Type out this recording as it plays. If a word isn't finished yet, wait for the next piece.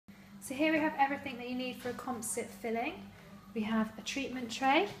So here we have everything that you need for a composite filling. We have a treatment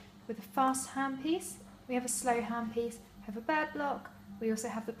tray with a fast handpiece, we have a slow handpiece, we have a bird block, we also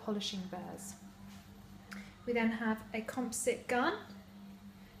have the polishing burrs. We then have a composite gun.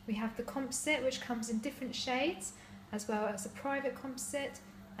 We have the composite, which comes in different shades, as well as a private composite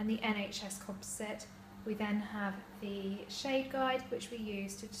and the NHS composite. We then have the shade guide, which we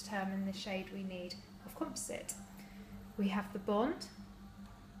use to determine the shade we need of composite. We have the bond,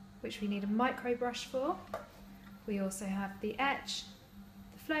 which we need a micro brush for. We also have the etch,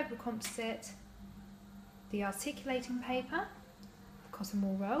 the flowable composite, the articulating paper, the cotton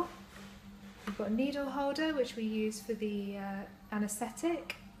wool roll. We've got a needle holder, which we use for the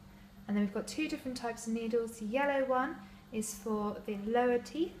anaesthetic. And then we've got two different types of needles. The yellow one is for the lower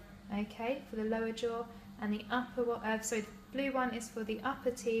teeth, okay, for the lower jaw, and the upper one, the blue one is for the upper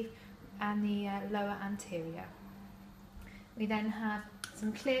teeth and the lower anterior. We then have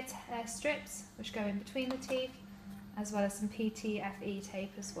some clear strips which go in between the teeth, as well as some PTFE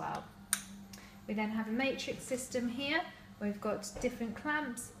tape as well. We then have a matrix system here, where we've got different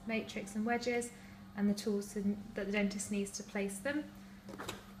clamps, matrix and wedges, and the tools that the dentist needs to place them,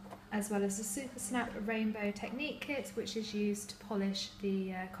 as well as the Super Snap Rainbow Technique Kit, which is used to polish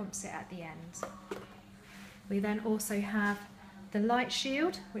the composite at the end. We then also have the light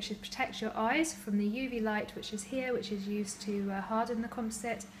shield, which protects your eyes from the UV light, which is here, which is used to harden the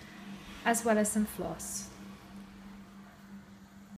composite, as well as some floss.